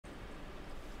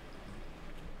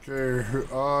Okay,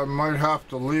 I might have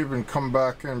to leave and come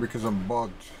back in because I'm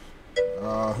bugged.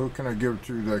 Who can I give it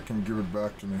to that can give it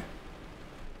back to me?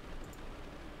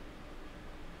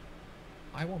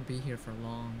 I won't be here for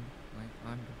long.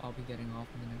 Like I'll be getting off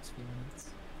in the next few minutes.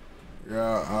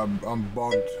 Yeah, I'm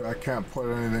bugged. I can't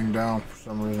put anything down for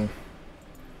some reason.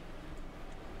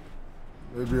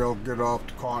 Maybe I'll get off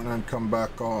the continent and come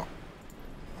back on.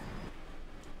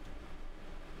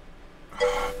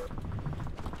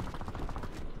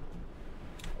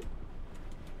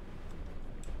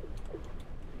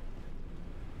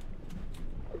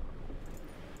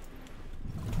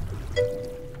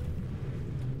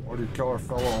 What do you kill our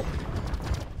fellow?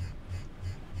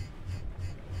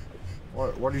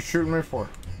 What are you shooting me for?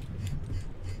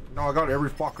 No, I got every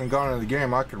fucking gun in the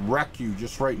game. I could wreck you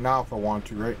just right now if I want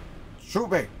to, right?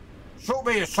 Shoot me! Shoot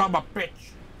me, you son of a bitch!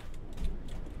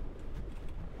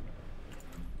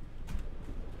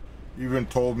 Even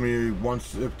told me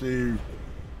once if they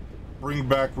bring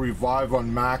back Revive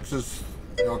on Maxes,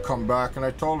 they'll come back. And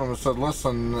I told him, I said,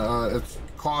 listen, it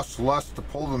costs less to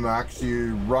pull the Max.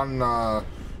 You run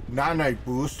nanite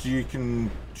boost, you can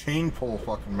chain pull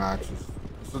fucking Maxes.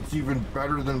 So it's even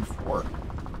better than before.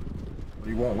 But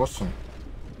he won't listen.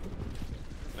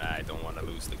 I don't want to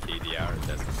lose the KDR,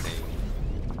 that's the thing.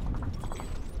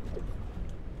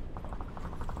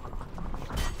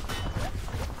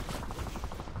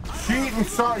 Cheating,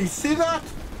 son! You see that?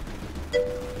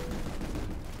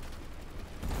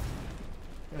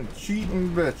 And cheating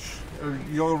bitch.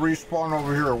 You'll respawn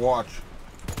over here, watch.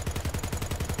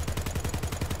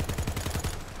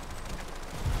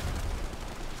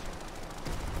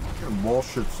 What kind of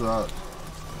bullshit's that?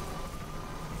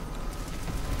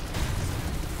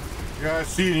 Yeah, I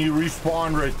see, and he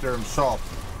respawned right there himself.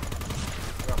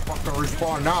 Yeah, fucking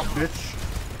respawn now, bitch.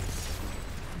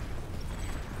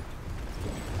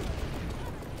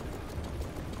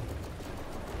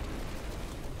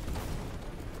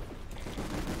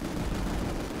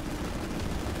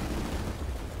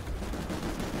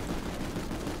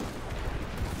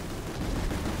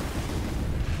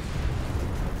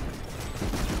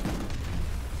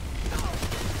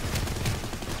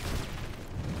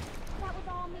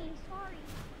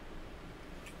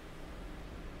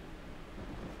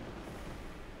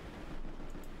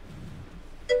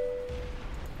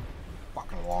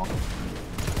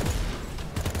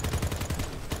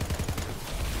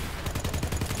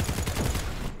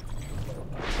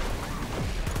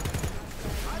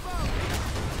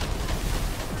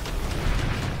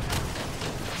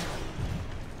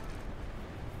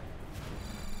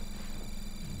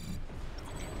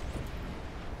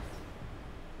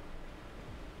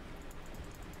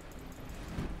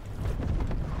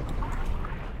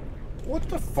 What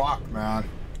the fuck, man?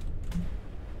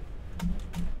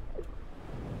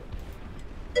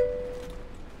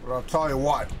 But I'll tell you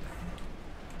what.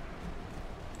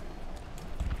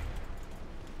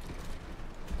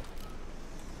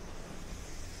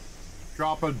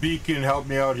 Drop a beacon, help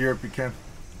me out here if you can.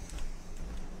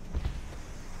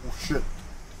 Oh shit.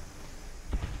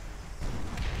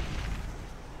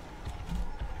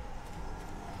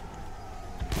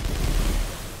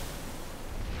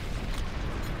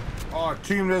 Oh,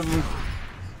 team doesn't...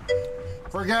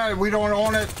 Forget it, we don't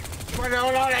own it. We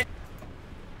don't own it.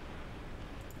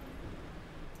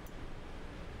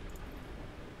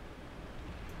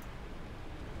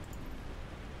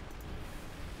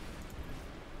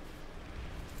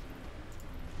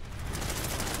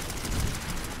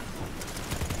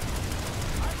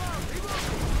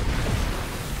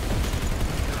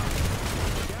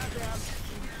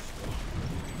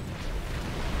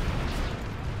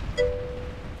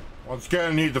 Once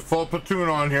again, I need the full platoon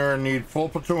on here. I need full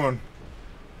platoon.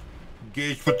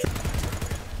 Engage platoon.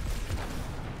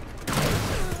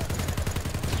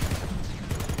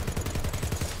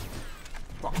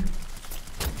 Fuck.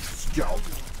 Scout.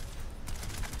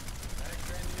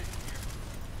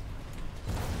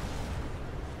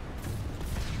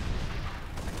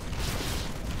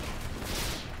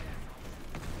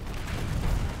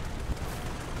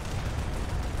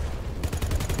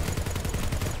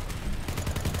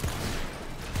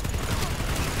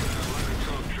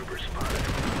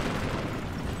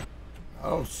 I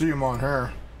don't see him on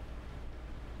here.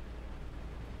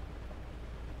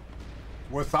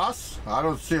 With us? I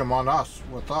don't see him on us.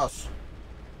 With us.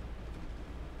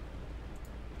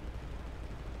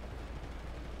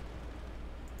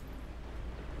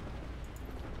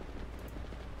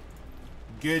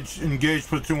 Engage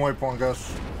platoon waypoint,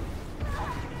 guys.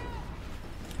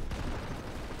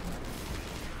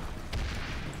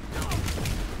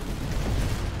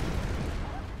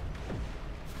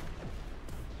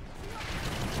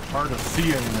 Hard to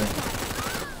see anything.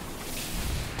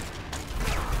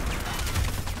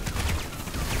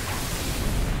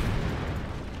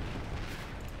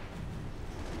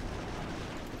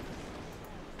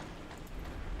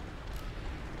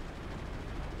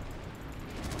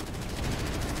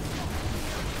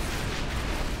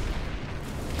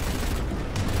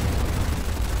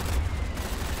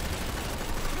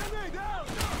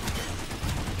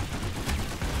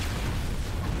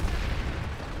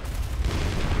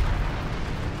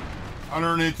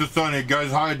 Underneath the Sunday,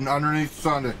 guys hiding underneath the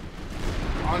Sunday.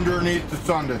 Underneath the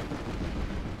Sunday.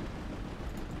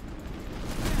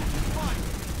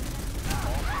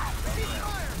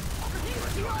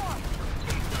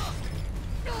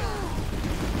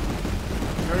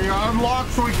 There you unlock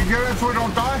so we can get in so we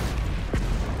don't die.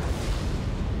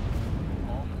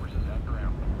 All forces at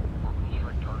ground. Orbital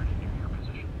strike target near your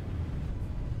position.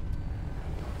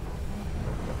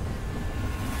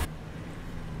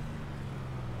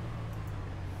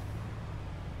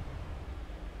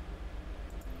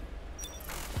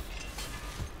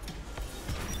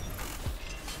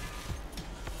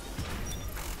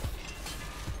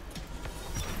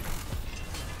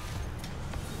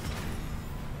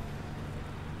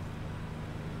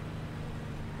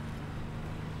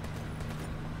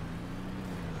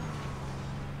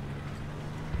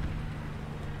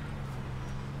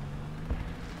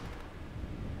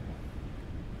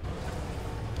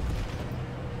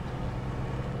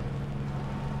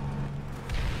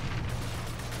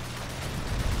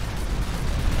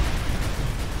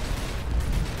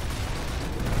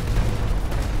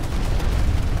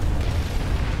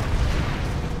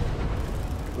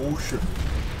 Oh shit.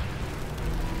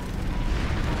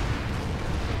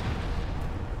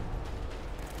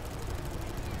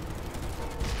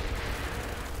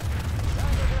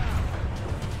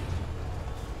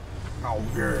 Oh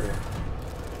yeah.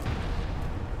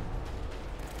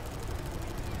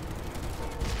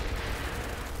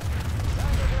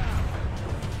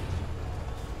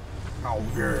 Oh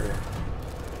yeah.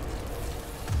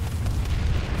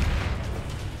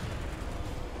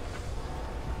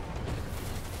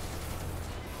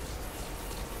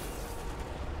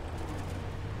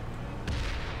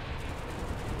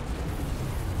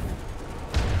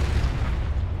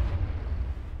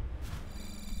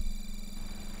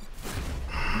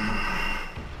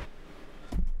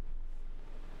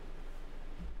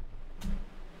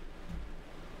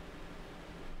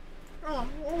 Oh,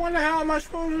 what the hell am I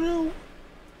supposed to do?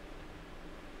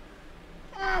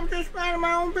 I'm just minding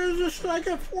my own business and I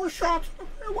get 4 shots.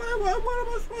 What am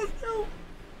I supposed to do?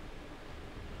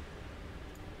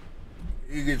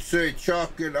 You could say,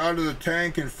 Chuck, get out of the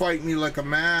tank and fight me like a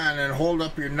man and hold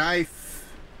up your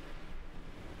knife.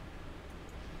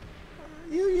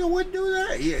 You would do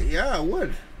that? Yeah, I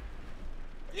would.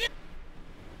 Yeah.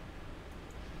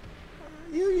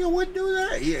 You would do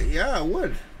that? Yeah, I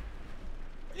would.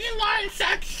 You lying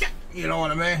sack of shit. You know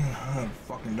what I mean?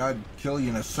 I'd kill you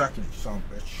in a second, you son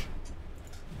of a bitch.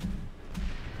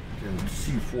 Getting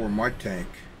C4 in my tank.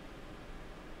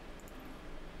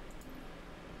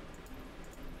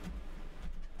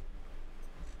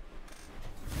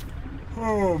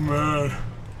 Oh man.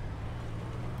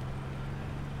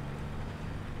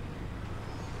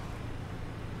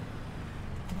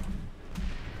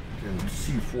 Getting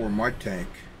C4 in my tank.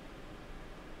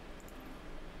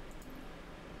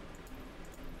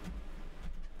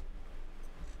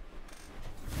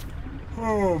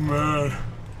 Oh man.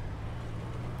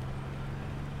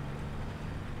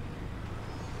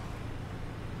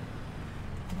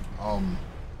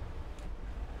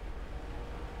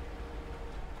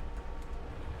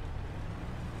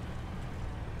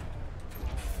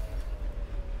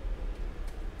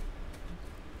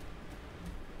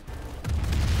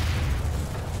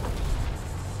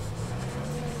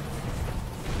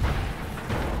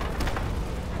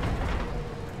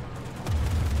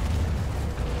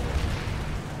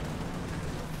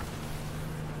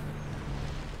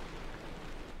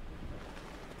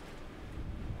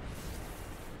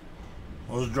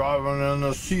 I was driving in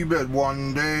the seabed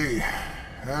one day,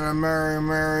 and a merry,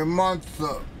 merry month.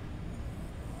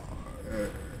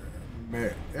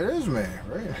 May. It is May,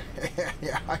 right?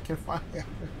 Yeah, I can find it.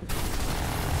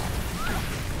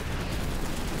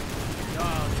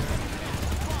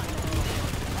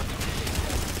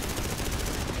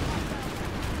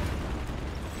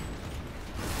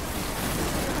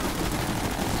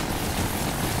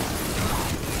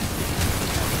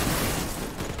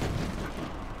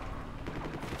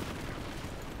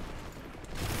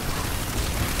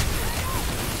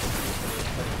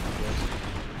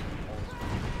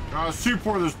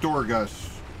 C4 this door, guys.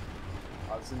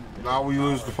 Now we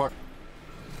lose the fuck.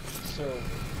 So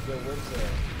there was a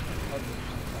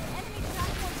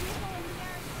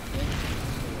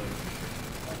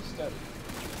published study.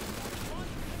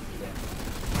 That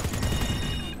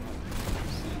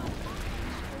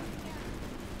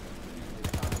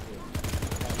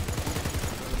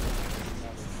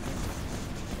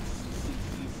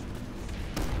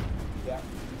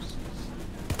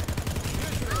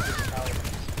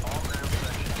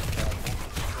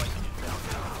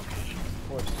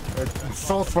It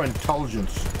insults my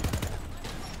intelligence.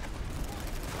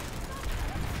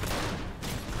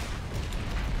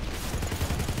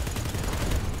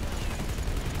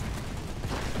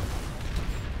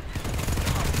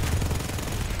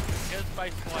 His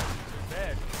base wasn't too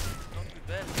bad. Not too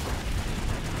bad.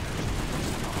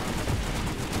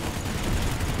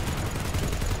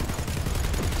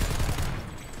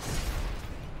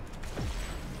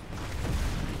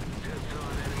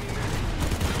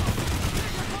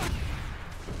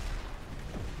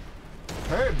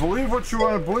 Hey, believe what you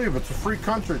want to believe. It's a free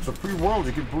country. It's a free world.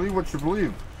 You can believe what you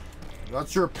believe.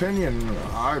 That's your opinion.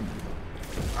 I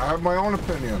have my own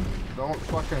opinion. Don't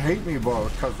fucking hate me about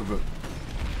it because of it.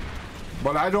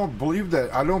 But I don't believe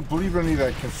that. I don't believe any of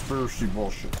that conspiracy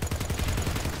bullshit.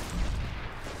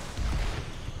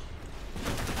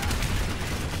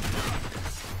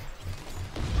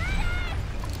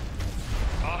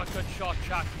 Oh, good shot,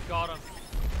 Chuck. You got him.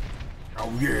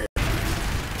 Oh yeah.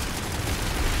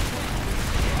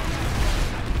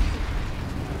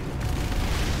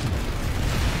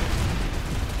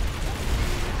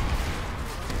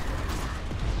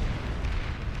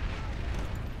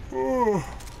 Ooh.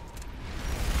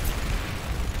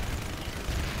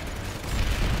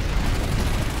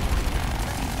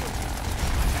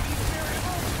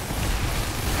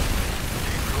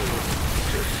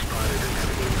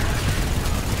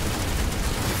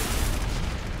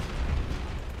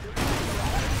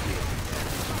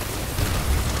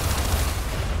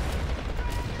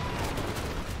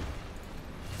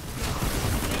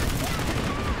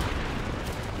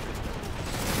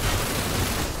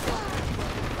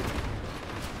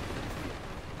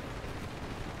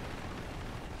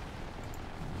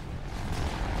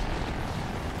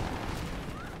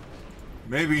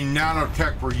 Maybe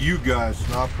nanotech for you guys,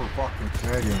 not for fucking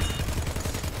Canadians.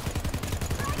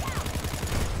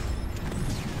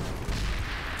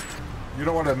 You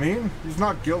know what I mean? He's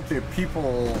not guilty of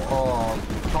people,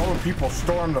 telling people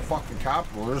storm the fucking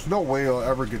Capitol. There's no way he'll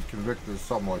ever get convicted of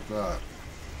something like that.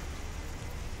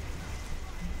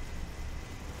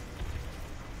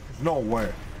 There's no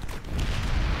way.